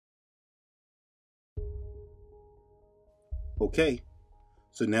Okay,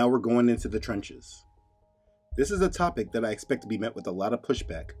 so now we're going into the trenches. This is a topic that I expect to be met with a lot of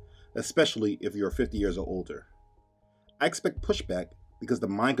pushback, especially if you're 50 years or older. I expect pushback because the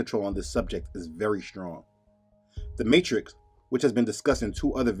mind control on this subject is very strong. The Matrix, which has been discussed in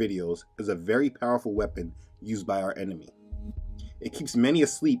 2 other videos, is a very powerful weapon used by our enemy. It keeps many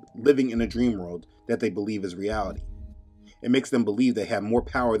asleep, living in a dream world that they believe is reality. It makes them believe they have more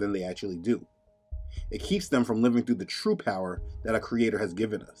power than they actually do. It keeps them from living through the true power that our Creator has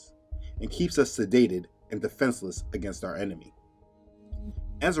given us, and keeps us sedated and defenseless against our enemy.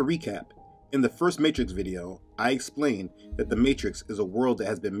 As a recap, in the first Matrix video, I explained that the Matrix is a world that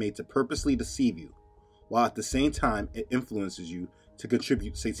has been made to purposely deceive you, while at the same time it influences you to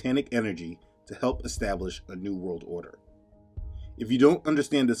contribute satanic energy to help establish a new world order. If you don't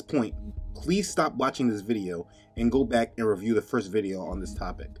understand this point, please stop watching this video and go back and review the first video on this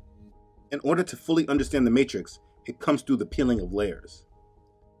topic. In order to fully understand the Matrix, it comes through the peeling of layers.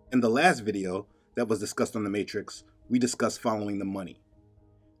 In the last video that was discussed on the Matrix, we discussed following the money.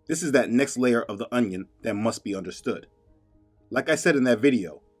 This is that next layer of the onion that must be understood. Like I said in that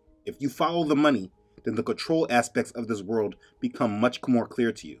video, if you follow the money, then the control aspects of this world become much more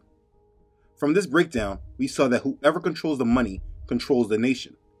clear to you. From this breakdown, we saw that whoever controls the money controls the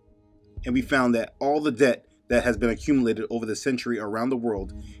nation. And we found that all the debt that has been accumulated over the century around the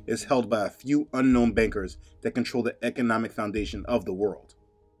world is held by a few unknown bankers that control the economic foundation of the world.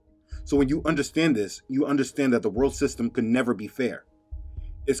 So when you understand this, you understand that the world system could never be fair.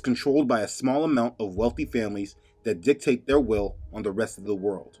 It's controlled by a small amount of wealthy families that dictate their will on the rest of the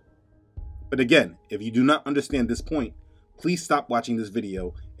world. But again, if you do not understand this point, please stop watching this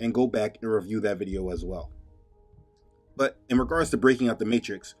video and go back and review that video as well. But in regards to breaking out the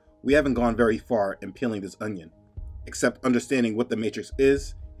Matrix, we haven't gone very far in peeling this onion, except understanding what the Matrix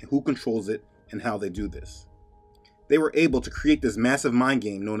is and who controls it and how they do this. They were able to create this massive mind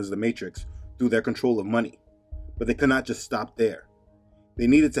game known as the Matrix through their control of money, but they could not just stop there. They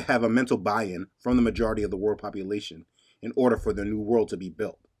needed to have a mental buy-in from the majority of the world population in order for their new world to be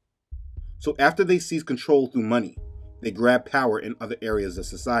built. So after they seized control through money, they grabbed power in other areas of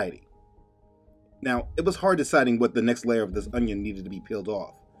society. Now, it was hard deciding what the next layer of this onion needed to be peeled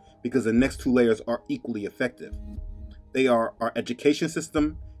off, because the next 2 layers are equally effective. They are our education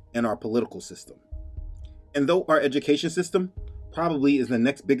system and our political system. And though our education system probably is the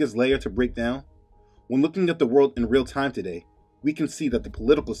next biggest layer to break down, when looking at the world in real time today, we can see that the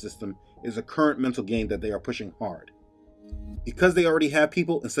political system is a current mental game that they are pushing hard. Because they already have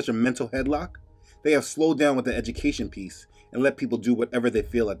people in such a mental headlock, they have slowed down with the education piece and let people do whatever they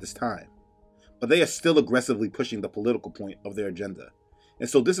feel at this time. But they are still aggressively pushing the political point of their agenda. And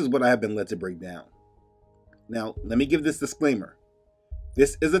so this is what I have been led to break down. Now, let me give this disclaimer.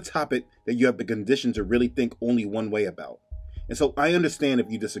 This is a topic that you have been conditioned to really think only one way about. And so I understand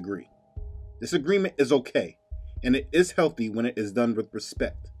if you disagree. Disagreement is okay, and it is healthy when it is done with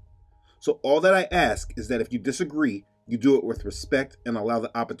respect. So all that I ask is that if you disagree, you do it with respect and allow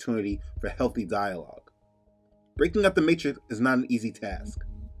the opportunity for healthy dialogue. Breaking up the Matrix is not an easy task.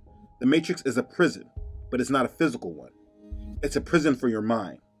 The Matrix is a prison, but it's not a physical one. It's a prison for your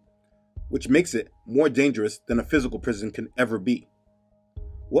mind, which makes it more dangerous than a physical prison can ever be.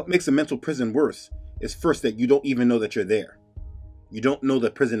 What makes a mental prison worse is first that you don't even know that you're there. You don't know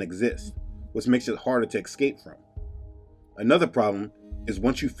that prison exists, which makes it harder to escape from. Another problem is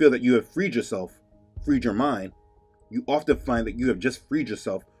once you feel that you have freed yourself, freed your mind, you often find that you have just freed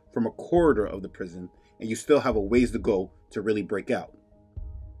yourself from a corridor of the prison and you still have a ways to go to really break out.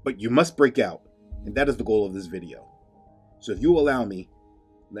 But you must break out, and that is the goal of this video. So if you allow me,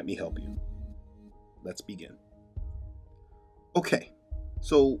 let me help you. Let's begin. Okay,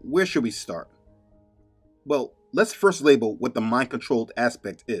 so where should we start? Well, let's first label what the mind-controlled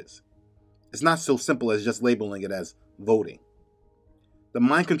aspect is. It's not so simple as just labeling it as voting. The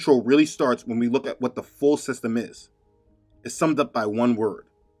mind control really starts when we look at what the full system is. It's summed up by one word: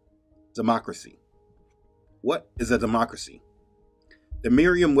 democracy. What is a democracy? The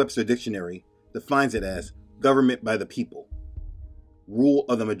Merriam-Webster Dictionary defines it as government by the people, rule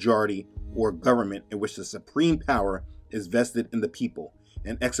of the majority, or government in which the supreme power is vested in the people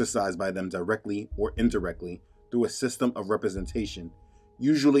and exercised by them directly or indirectly through a system of representation,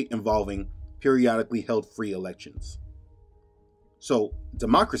 usually involving periodically held free elections. So,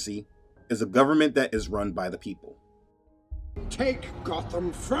 democracy is a government that is run by the people. Take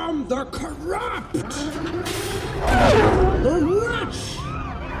Gotham from the corrupt, the rich,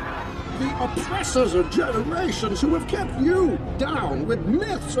 the oppressors of generations who have kept you down with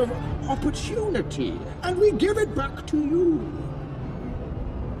myths of opportunity, and we give it back to you,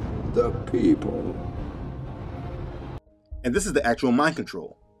 the people. And this is the actual mind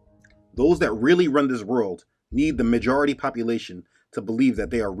control. Those that really run this world need the majority population to believe that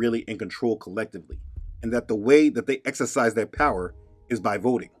they are really in control collectively, and that the way that they exercise their power is by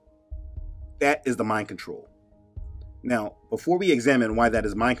voting. That is the mind control. Now, before we examine why that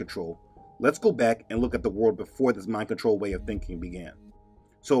is mind control, let's go back and look at the world before this mind control way of thinking began.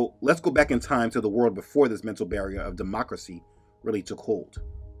 So let's go back in time to the world before this mental barrier of democracy really took hold.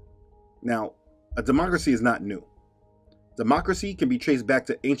 Now, a democracy is not new. Democracy can be traced back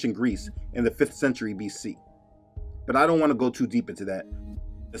to ancient Greece in the 5th century BC. But I don't want to go too deep into that,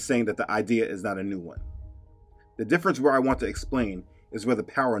 just saying that the idea is not a new one. The difference where I want to explain is where the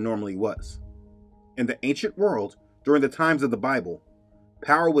power normally was. In the ancient world, during the times of the Bible,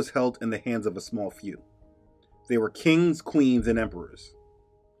 power was held in the hands of a small few. They were kings, queens, and emperors.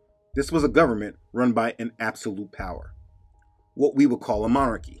 This was a government run by an absolute power, what we would call a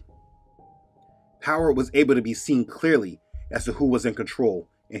monarchy. Power was able to be seen clearly as to who was in control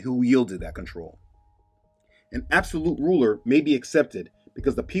and who wielded that control. An absolute ruler may be accepted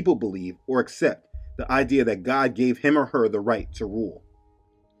because the people believe or accept the idea that God gave him or her the right to rule.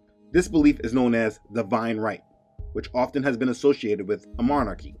 This belief is known as divine right, which often has been associated with a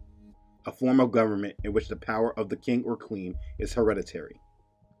monarchy, a form of government in which the power of the king or queen is hereditary.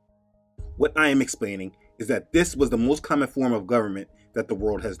 What I am explaining is that this was the most common form of government that the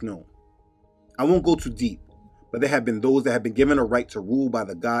world has known. I won't go too deep, but there have been those that have been given a right to rule by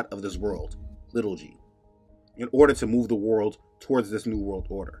the God of this world, little g, in order to move the world towards this new world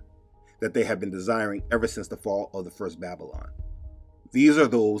order that they have been desiring ever since the fall of the first Babylon. These are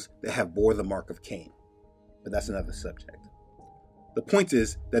those that have bore the mark of Cain, but that's another subject. The point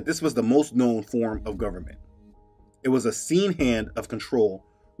is that this was the most known form of government. It was a seen hand of control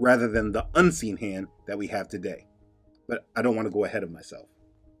rather than the unseen hand that we have today. But I don't want to go ahead of myself.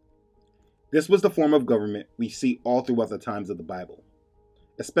 This was the form of government we see all throughout the times of the Bible,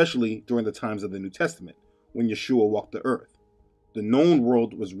 especially during the times of the New Testament, when Yeshua walked the earth. The known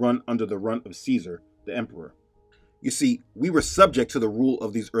world was run under the run of Caesar, the emperor. You see, we were subject to the rule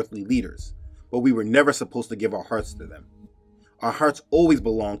of these earthly leaders, but we were never supposed to give our hearts to them. Our hearts always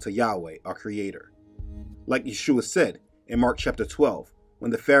belong to Yahweh, our Creator. Like Yeshua said in Mark chapter 12,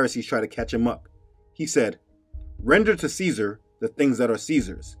 when the Pharisees tried to catch him up, he said, "Render to Caesar the things that are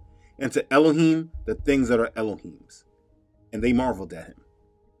Caesar's, and to Elohim the things that are Elohim's." And they marveled at him.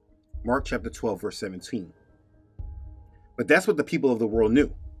 Mark chapter 12, verse 17. But that's what the people of the world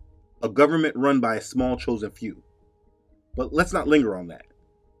knew, a government run by a small chosen few. But let's not linger on that.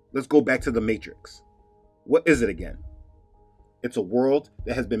 Let's go back to the Matrix. What is it again? It's a world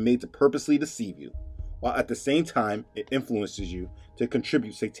that has been made to purposely deceive you, while at the same time it influences you to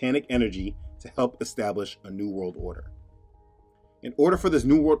contribute satanic energy to help establish a new world order. In order for this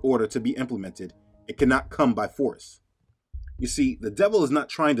new world order to be implemented, it cannot come by force. You see, the devil is not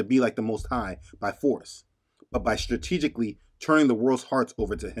trying to be like the Most High by force, but by strategically turning the world's hearts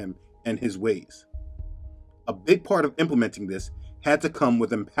over to him and his ways. A big part of implementing this had to come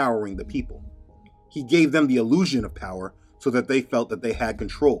with empowering the people. He gave them the illusion of power so that they felt that they had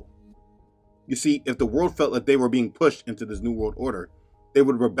control. You see, if the world felt that they were being pushed into this new world order, they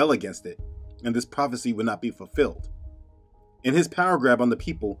would rebel against it, and this prophecy would not be fulfilled. In his power grab on the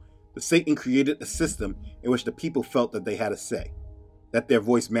people, the Satan created a system in which the people felt that they had a say, that their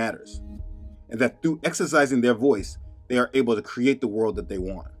voice matters, and that through exercising their voice, they are able to create the world that they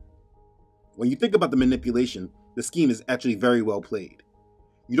want. When you think about the manipulation, the scheme is actually very well played.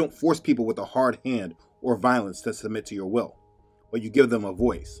 You don't force people with a hard hand or violence to submit to your will, but you give them a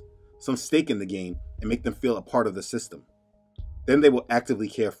voice, some stake in the game, and make them feel a part of the system. Then they will actively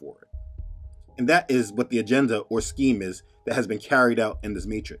care for it. And that is what the agenda or scheme is that has been carried out in this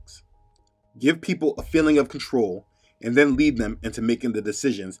matrix. Give people a feeling of control and then lead them into making the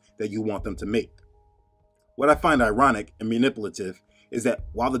decisions that you want them to make. What I find ironic and manipulative is that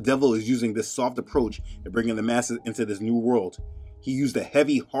while the devil is using this soft approach in bringing the masses into this new world, he used a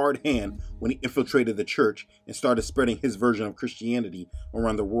heavy, hard hand when he infiltrated the church and started spreading his version of Christianity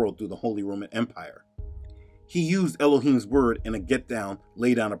around the world through the Holy Roman Empire. He used Elohim's word in a get-down,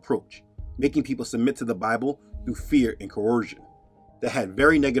 lay-down approach, making people submit to the Bible through fear and coercion that had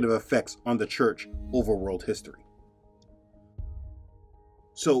very negative effects on the church over world history.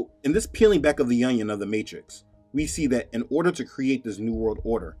 So, in this peeling back of the onion of the Matrix, we see that in order to create this new world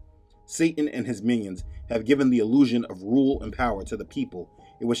order, Satan and his minions have given the illusion of rule and power to the people,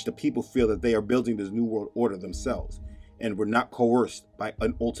 in which the people feel that they are building this new world order themselves and were not coerced by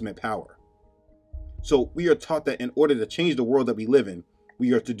an ultimate power. So we are taught that in order to change the world that we live in,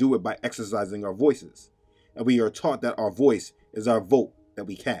 we are to do it by exercising our voices. And we are taught that our voice is our vote that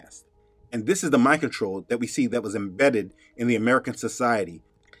we cast. And this is the mind control that we see that was embedded in the American society,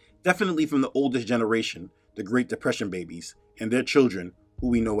 definitely from the oldest generation, the Great Depression babies, and their children, who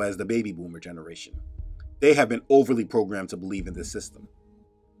we know as the baby boomer generation. They have been overly programmed to believe in this system.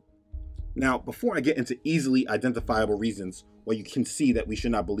 Now, before I get into easily identifiable reasons why you can see that we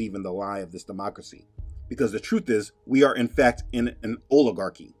should not believe in the lie of this democracy, because the truth is, we are in fact in an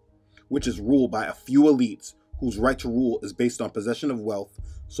oligarchy, which is ruled by a few elites whose right to rule is based on possession of wealth,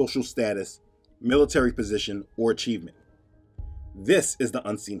 social status, military position, or achievement. This is the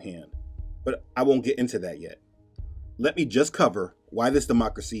unseen hand, but I won't get into that yet. Let me just cover why this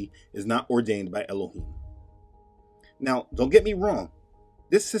democracy is not ordained by Elohim. Now, don't get me wrong.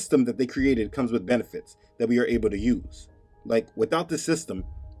 This system that they created comes with benefits that we are able to use. Like, without this system,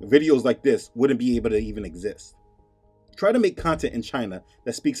 videos like this wouldn't be able to even exist. Try to make content in China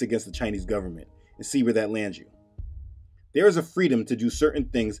that speaks against the Chinese government and see where that lands you. There is a freedom to do certain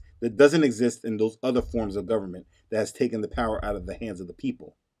things that doesn't exist in those other forms of government that has taken the power out of the hands of the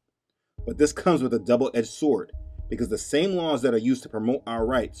people. But this comes with a double-edged sword, because the same laws that are used to promote our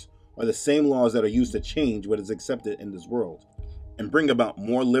rights are the same laws that are used to change what is accepted in this world and bring about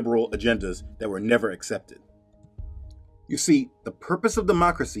more liberal agendas that were never accepted. You see, the purpose of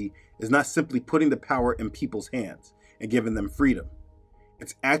democracy is not simply putting the power in people's hands and giving them freedom.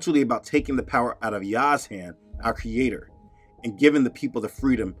 It's actually about taking the power out of Yah's hand, our creator, and giving the people the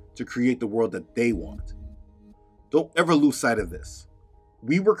freedom to create the world that they want. Don't ever lose sight of this.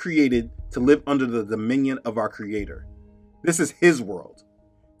 We were created to live under the dominion of our creator. This is his world.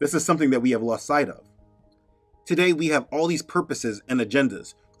 This is something that we have lost sight of. Today we have all these purposes and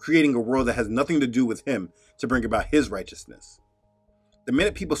agendas, creating a world that has nothing to do with him to bring about his righteousness. The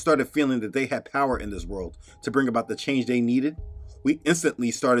minute people started feeling that they had power in this world to bring about the change they needed, we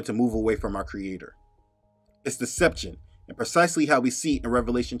instantly started to move away from our creator. It's deception, and precisely how we see in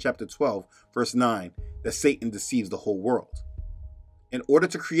Revelation chapter 12, verse 9, that Satan deceives the whole world. In order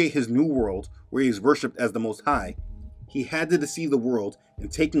to create his new world, where he is worshipped as the Most High, he had to deceive the world in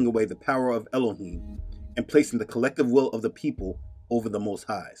taking away the power of Elohim and placing the collective will of the people over the Most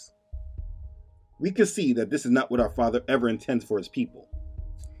High's. We can see that this is not what our Father ever intends for his people.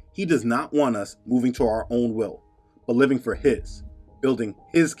 He does not want us moving to our own will, but living for his, building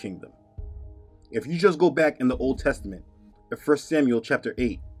his kingdom. If you just go back in the Old Testament, in 1 Samuel chapter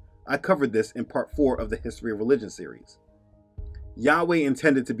 8, I covered this in part 4 of the History of Religion series. Yahweh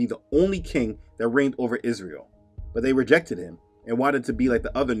intended to be the only king that reigned over Israel, but they rejected him and wanted to be like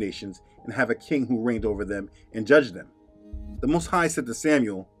the other nations and have a king who reigned over them and judged them. The Most High said to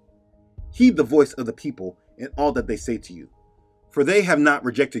Samuel, "Heed the voice of the people in all that they say to you, for they have not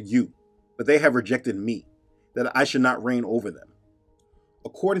rejected you, but they have rejected me, that I should not reign over them,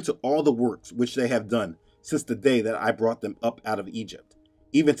 according to all the works which they have done since the day that I brought them up out of Egypt,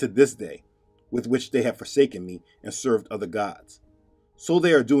 even to this day, with which they have forsaken me and served other gods. So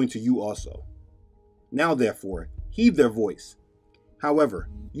they are doing to you also. Now therefore, heed their voice. However,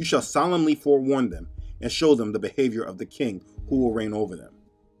 you shall solemnly forewarn them and show them the behavior of the king who will reign over them."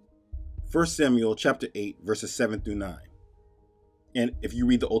 1 Samuel chapter 8, verses 7 through 9. And if you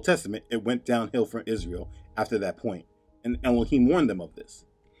read the Old Testament, it went downhill for Israel after that point, and Elohim warned them of this.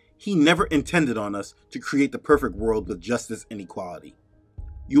 He never intended on us to create the perfect world with justice and equality.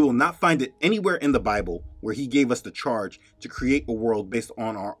 You will not find it anywhere in the Bible where he gave us the charge to create a world based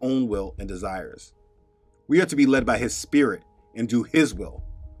on our own will and desires. We are to be led by his spirit and do his will,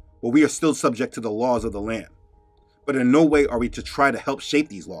 but we are still subject to the laws of the land. But in no way are we to try to help shape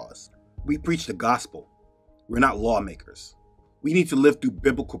these laws. We preach the gospel. We're not lawmakers. We need to live through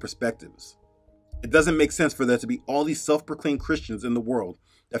biblical perspectives. It doesn't make sense for there to be all these self-proclaimed Christians in the world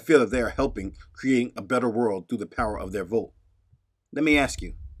that feel that they are helping creating a better world through the power of their vote. Let me ask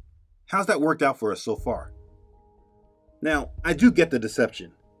you, how's that worked out for us so far? Now, I do get the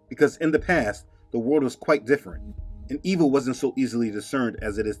deception, because in the past, the world was quite different, and evil wasn't so easily discerned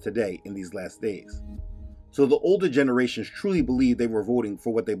as it is today in these last days. So the older generations truly believed they were voting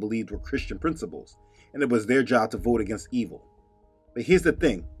for what they believed were Christian principles, and it was their job to vote against evil. But here's the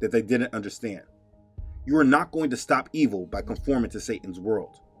thing that they didn't understand. You are not going to stop evil by conforming to Satan's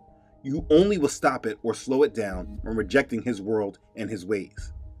world. You only will stop it or slow it down when rejecting his world and his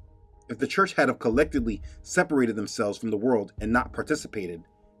ways. If the church had have collectively separated themselves from the world and not participated,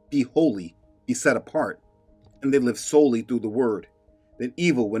 be holy, be set apart, and they lived solely through the word, then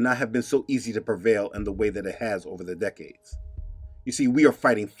evil would not have been so easy to prevail in the way that it has over the decades. You see, we are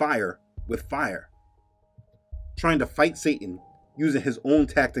fighting fire with fire. Trying to fight Satan using his own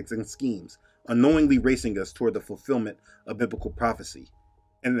tactics and schemes, unknowingly racing us toward the fulfillment of biblical prophecy,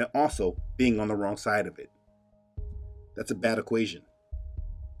 and then also being on the wrong side of it. That's a bad equation.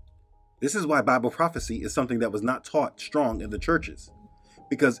 This is why Bible prophecy is something that was not taught strong in the churches.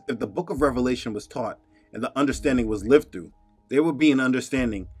 Because if the book of Revelation was taught and the understanding was lived through, there would be an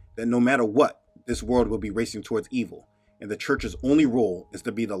understanding that no matter what, this world will be racing towards evil, and the church's only role is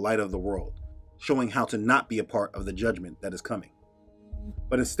to be the light of the world, showing how to not be a part of the judgment that is coming.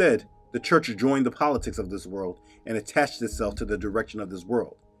 But instead, the church joined the politics of this world and attached itself to the direction of this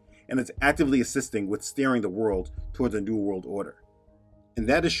world, and it's actively assisting with steering the world towards a new world order. And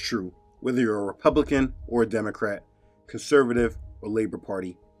that is true whether you're a Republican or a Democrat, conservative or Labor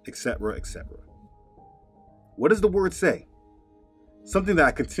Party, etc., etc. What does the word say? Something that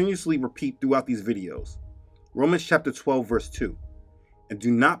I continuously repeat throughout these videos. Romans chapter 12 verse 2. And do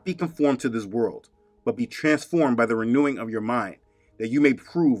not be conformed to this world, but be transformed by the renewing of your mind, that you may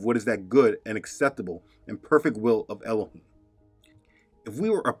prove what is that good and acceptable and perfect will of Elohim. If we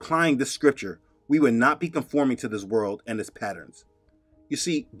were applying this scripture, we would not be conforming to this world and its patterns. You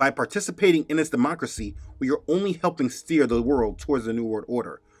see, by participating in its democracy, we are only helping steer the world towards the New World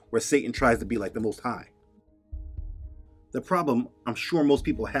Order, where Satan tries to be like the Most High. The problem I'm sure most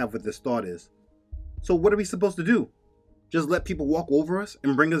people have with this thought is, so what are we supposed to do? Just let people walk over us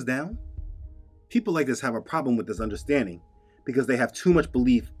and bring us down? People like this have a problem with this understanding because they have too much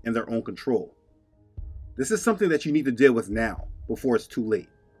belief in their own control. This is something that you need to deal with now, before it's too late.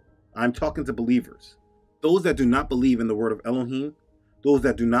 I'm talking to believers. Those that do not believe in the word of Elohim, those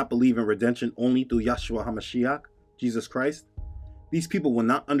that do not believe in redemption only through Yahshua HaMashiach, Jesus Christ, these people will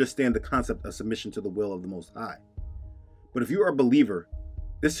not understand the concept of submission to the will of the Most High. But if you are a believer,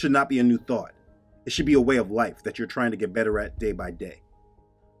 this should not be a new thought. It should be a way of life that you're trying to get better at day by day.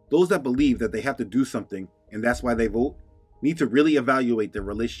 Those that believe that they have to do something and that's why they vote, need to really evaluate their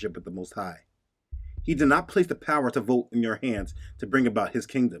relationship with the Most High. He did not place the power to vote in your hands to bring about His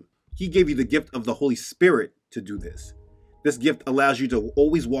kingdom. He gave you the gift of the Holy Spirit to do this. This gift allows you to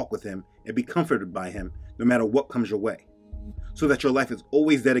always walk with Him and be comforted by Him no matter what comes your way, so that your life is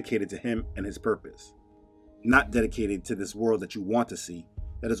always dedicated to Him and His purpose, not dedicated to this world that you want to see,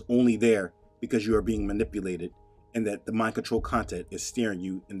 that is only there because you are being manipulated and that the mind control content is steering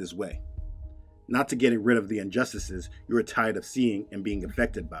you in this way. Not to getting rid of the injustices you are tired of seeing and being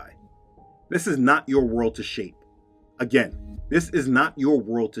affected by. This is not your world to shape. Again, this is not your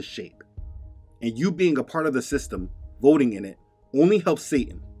world to shape. And you being a part of the system, voting in it, only helps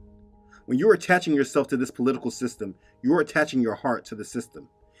Satan. When you're attaching yourself to this political system, you're attaching your heart to the system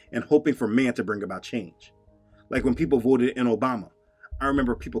and hoping for man to bring about change. Like when people voted in Obama, I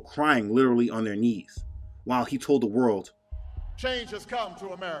remember people crying literally on their knees while he told the world, change has come to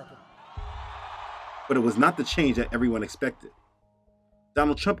America. But it was not the change that everyone expected.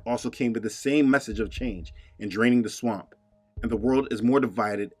 Donald Trump also came with the same message of change and draining the swamp, and the world is more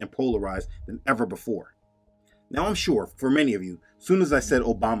divided and polarized than ever before. Now I'm sure, for many of you, soon as I said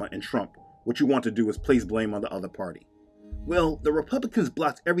Obama and Trump, what you want to do is place blame on the other party. Well, the Republicans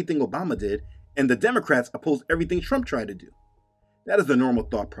blocked everything Obama did, and the Democrats opposed everything Trump tried to do. That is the normal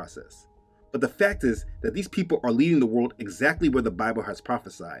thought process. But the fact is that these people are leading the world exactly where the Bible has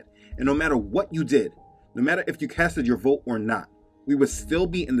prophesied, and no matter what you did, no matter if you casted your vote or not, we would still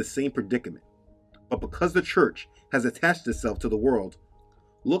be in the same predicament. But because the church has attached itself to the world,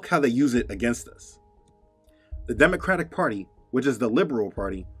 look how they use it against us. The Democratic Party, which is the liberal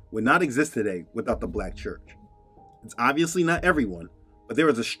party, would not exist today without the black church. It's obviously not everyone, but there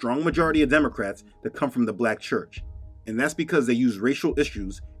is a strong majority of Democrats that come from the black church, and that's because they use racial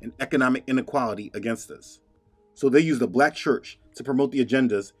issues and economic inequality against us. So they use the black church to promote the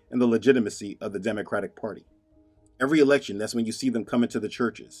agendas and the legitimacy of the Democratic Party. Every election, that's when you see them come into the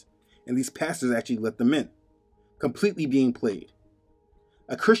churches, and these pastors actually let them in, completely being played.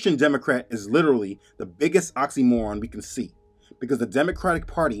 A Christian Democrat is literally the biggest oxymoron we can see, because the Democratic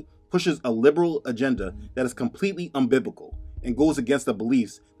Party pushes a liberal agenda that is completely unbiblical and goes against the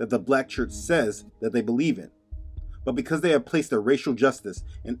beliefs that the black church says that they believe in. But because they have placed their racial justice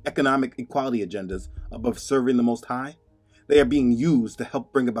and economic equality agendas above serving the Most High, they are being used to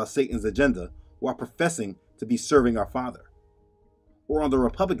help bring about Satan's agenda while professing to be serving our Father. Or on the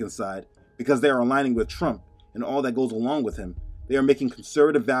Republican side, because they are aligning with Trump and all that goes along with him, they are making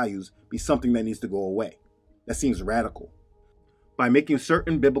conservative values be something that needs to go away. That seems radical. By making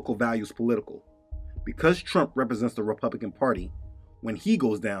certain biblical values political. Because Trump represents the Republican Party, when he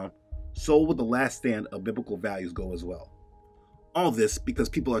goes down, so will the last stand of biblical values go as well. All this because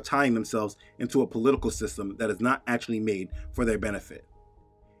people are tying themselves into a political system that is not actually made for their benefit.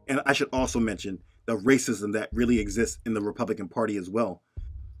 And I should also mention the racism that really exists in the Republican Party as well.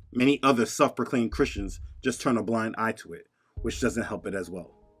 Many other self-proclaimed Christians just turn a blind eye to it, which doesn't help it as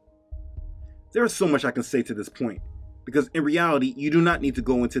well. There is so much I can say to this point, Because in reality, you do not need to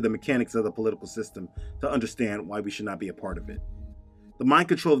go into the mechanics of the political system to understand why we should not be a part of it. The mind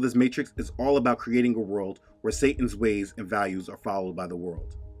control of this matrix is all about creating a world where Satan's ways and values are followed by the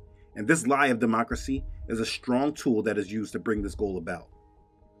world. And this lie of democracy is a strong tool that is used to bring this goal about.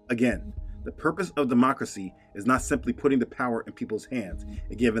 Again, the purpose of democracy is not simply putting the power in people's hands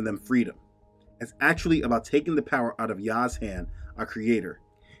and giving them freedom. It's actually about taking the power out of Yah's hand, our creator,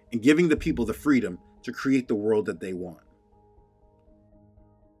 and giving the people the freedom to create the world that they want.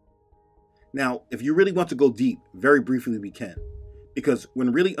 Now, if you really want to go deep, very briefly we can. Because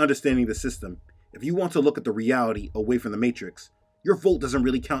when really understanding the system, if you want to look at the reality away from the matrix, your vote doesn't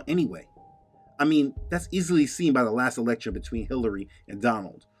really count anyway. I mean, that's easily seen by the last election between Hillary and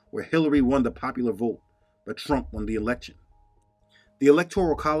Donald, where Hillary won the popular vote, but Trump won the election. The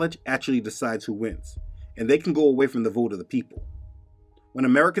Electoral College actually decides who wins, and they can go away from the vote of the people. When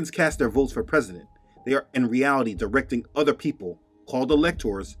Americans cast their votes for president, they are in reality directing other people, called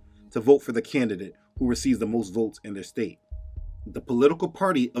electors, to vote for the candidate who receives the most votes in their state. The political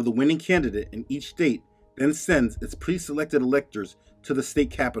party of the winning candidate in each state then sends its pre-selected electors to the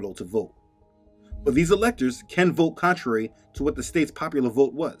state capitol to vote. But these electors can vote contrary to what the state's popular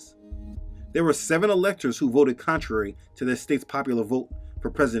vote was. There were 7 electors who voted contrary to their state's popular vote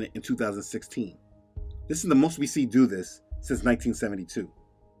for president in 2016. This is the most we see do this since 1972.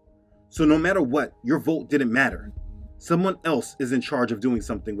 So no matter what, your vote didn't matter. Someone else is in charge of doing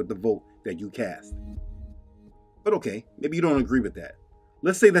something with the vote that you cast. But okay, maybe you don't agree with that.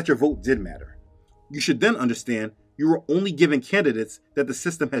 Let's say that your vote did matter. You should then understand you are only given candidates that the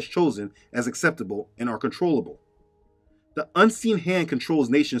system has chosen as acceptable and are controllable. The unseen hand controls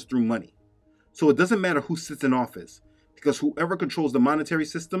nations through money. So it doesn't matter who sits in office, because whoever controls the monetary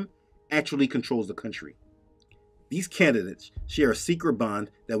system actually controls the country. These candidates share a secret bond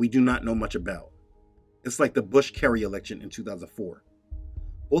that we do not know much about. It's like the Bush-Kerry election in 2004.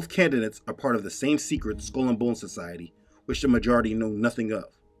 Both candidates are part of the same secret Skull and Bones Society, which the majority know nothing of.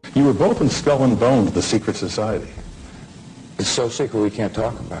 You were both in Skull and Bones, the secret society. It's so secret we can't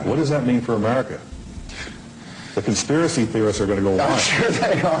talk about it. What does that mean for America? The conspiracy theorists are going to go I'm wild. sure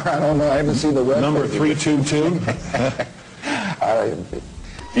they are. I don't know. I haven't seen the web. Number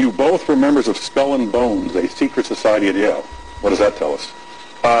 322. You both were members of Skull and Bones, a secret society at Yale. What does that tell us?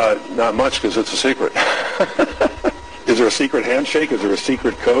 Not much, because it's a secret. Is there a secret handshake? Is there a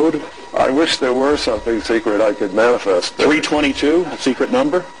secret code? I wish there were something secret I could manifest. 322, a secret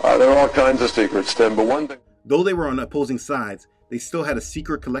number? There are all kinds of secrets, Tim, but one thing... Though they were on opposing sides, they still had a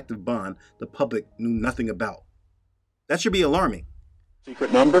secret collective bond the public knew nothing about. That should be alarming.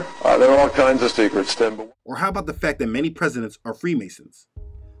 Secret number? There are all kinds of secrets, Tim, but... Or how about the fact that many presidents are Freemasons?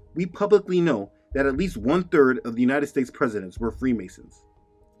 We publicly know that at least 1/3 of the United States presidents were Freemasons.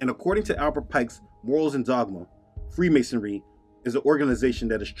 And according to Albert Pike's Morals and Dogma, Freemasonry is an organization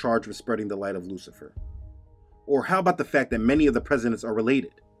that is charged with spreading the light of Lucifer. Or how about the fact that many of the presidents are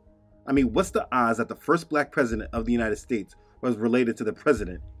related? I mean, what's the odds that the first black president of the United States was related to the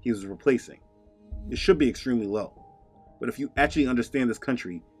president he was replacing? It should be extremely low. But if you actually understand this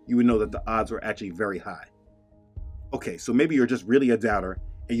country, you would know that the odds are actually very high. Okay, so maybe you're just really a doubter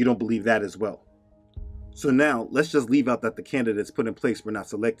and you don't believe that as well. So now, let's just leave out that the candidates put in place were not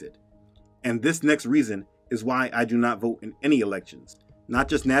selected. And this next reason is why I do not vote in any elections, not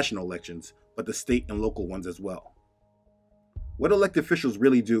just national elections, but the state and local ones as well. What elected officials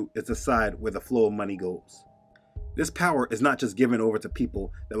really do is decide where the flow of money goes. This power is not just given over to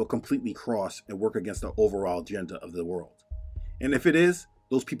people that will completely cross and work against the overall agenda of the world. And if it is,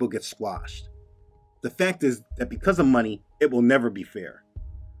 those people get squashed. The fact is that because of money, it will never be fair.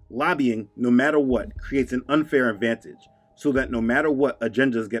 Lobbying, no matter what, creates an unfair advantage so that no matter what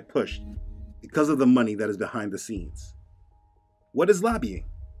agendas get pushed because of the money that is behind the scenes. What is lobbying?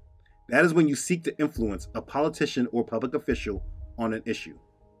 That is when you seek to influence a politician or public official on an issue.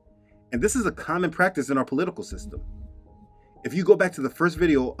 And this is a common practice in our political system. If you go back to the first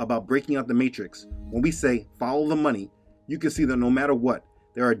video about breaking out the matrix, when we say follow the money, you can see that no matter what,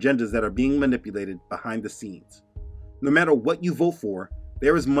 there are agendas that are being manipulated behind the scenes. No matter what you vote for,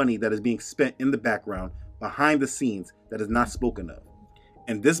 there is money that is being spent in the background behind the scenes that is not spoken of.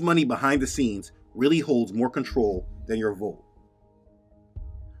 And this money behind the scenes really holds more control than your vote.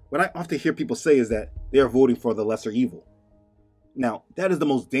 What I often hear people say is that they are voting for the lesser evil. Now, that is the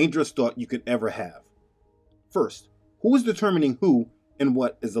most dangerous thought you could ever have. First, who is determining who and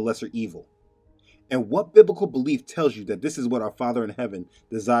what is the lesser evil? And what biblical belief tells you that this is what our Father in heaven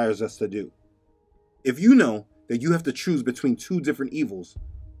desires us to do? If you know that you have to choose between two different evils,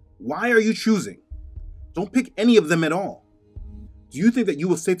 why are you choosing? Don't pick any of them at all. Do you think that you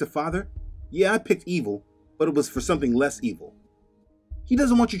will say to Father, yeah, I picked evil, but it was for something less evil. He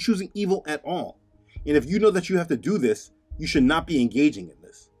doesn't want you choosing evil at all. And if you know that you have to do this, you should not be engaging in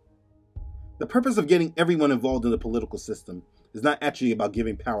this. The purpose of getting everyone involved in the political system is not actually about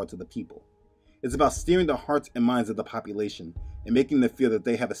giving power to the people. It's about steering the hearts and minds of the population and making them feel that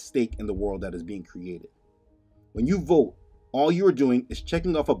they have a stake in the world that is being created. When you vote, all you are doing is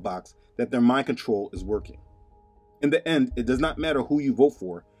checking off a box that their mind control is working. In the end, it does not matter who you vote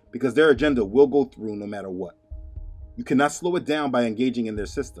for because their agenda will go through no matter what. You cannot slow it down by engaging in their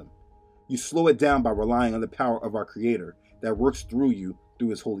system. You slow it down by relying on the power of our Creator that works through you through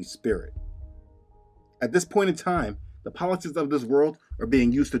His Holy Spirit. At this point in time, the politics of this world are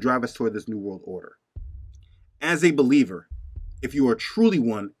being used to drive us toward this new world order. As a believer, if you are truly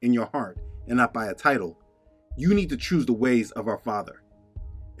one in your heart and not by a title, you need to choose the ways of our Father.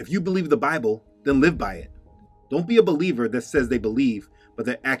 If you believe the Bible, then live by it. Don't be a believer that says they believe, but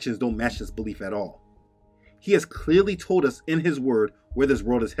their actions don't match this belief at all. He has clearly told us in His Word where this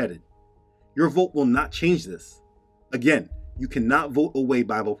world is headed. Your vote will not change this. Again, you cannot vote away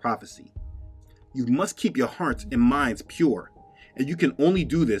Bible prophecy. You must keep your hearts and minds pure, and you can only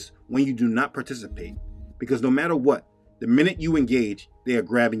do this when you do not participate, because no matter what, the minute you engage, they are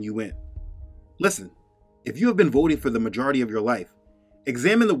grabbing you in. Listen, if you have been voting for the majority of your life,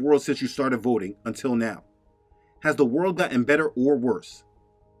 examine the world since you started voting until now. Has the world gotten better or worse?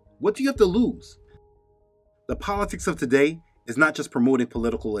 What do you have to lose? The politics of today is not just promoting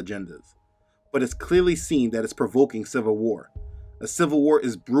political agendas, but it's clearly seen that it's provoking civil war. A civil war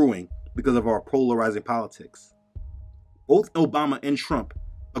is brewing because of our polarizing politics. Both Obama and Trump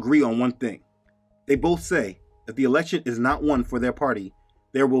agree on one thing. They both say if the election is not won for their party,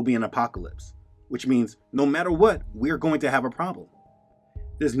 there will be an apocalypse, which means no matter what, we're going to have a problem.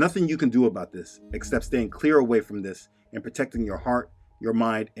 There's nothing you can do about this except staying clear away from this and protecting your heart, your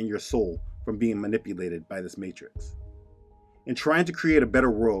mind, and your soul from being manipulated by this matrix. In trying to create a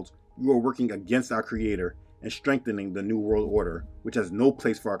better world, you are working against our Creator and strengthening the New World Order, which has no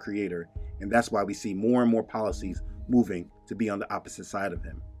place for our Creator, and that's why we see more and more policies moving to be on the opposite side of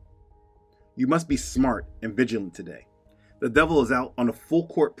Him. You must be smart and vigilant today. The devil is out on a full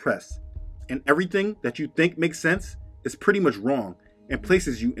court press, and everything that you think makes sense is pretty much wrong and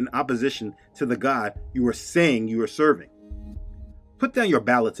places you in opposition to the God you are saying you are serving. Put down your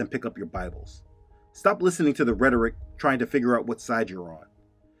ballots and pick up your Bibles. Stop listening to the rhetoric trying to figure out what side you're on.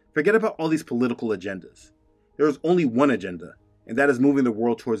 Forget about all these political agendas. There is only one agenda, and that is moving the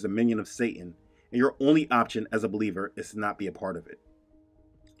world towards the dominion of Satan, and your only option as a believer is to not be a part of it.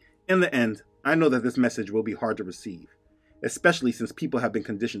 In the end, I know that this message will be hard to receive, especially since people have been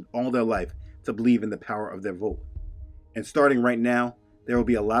conditioned all their life to believe in the power of their vote. And starting right now, there will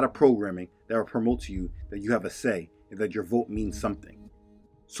be a lot of programming that will promote to you that you have a say and that your vote means something.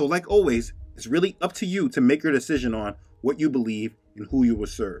 So like always, it's really up to you to make your decision on what you believe and who you will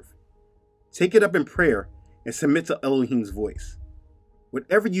serve. Take it up in prayer and submit to Elohim's voice.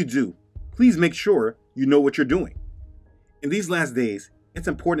 Whatever you do, please make sure you know what you're doing. In these last days, it's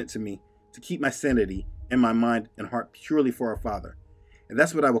important to me to keep my sanity and my mind and heart purely for our Father, and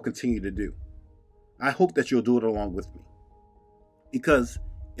that's what I will continue to do. I hope that you'll do it along with me. Because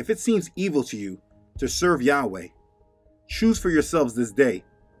if it seems evil to you to serve Yahweh, choose for yourselves this day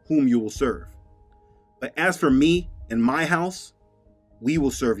whom you will serve. But as for me and my house, we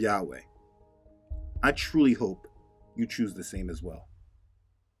will serve Yahweh. I truly hope you choose the same as well.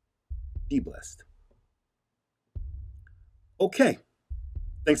 Be blessed. Okay,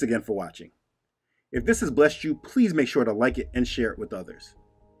 thanks again for watching. If this has blessed you, please make sure to like it and share it with others.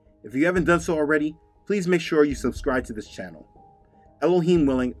 If you haven't done so already, please make sure you subscribe to this channel. Elohim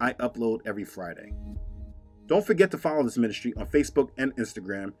willing, I upload every Friday. Don't forget to follow this ministry on Facebook and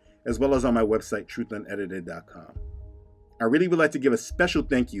Instagram, as well as on my website, truthunedited.com. I really would like to give a special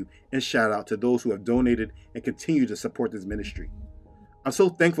thank you and shout out to those who have donated and continue to support this ministry. I'm so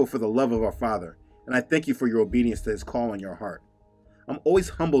thankful for the love of our Father, and I thank you for your obedience to His call on your heart. I'm always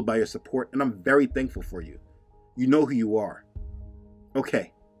humbled by your support, and I'm very thankful for you. You know who you are.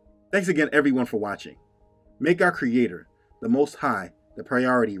 Okay, thanks again everyone for watching. Make our Creator, the Most High, the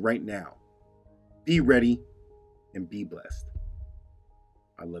priority right now. Be ready and be blessed.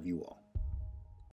 I love you all.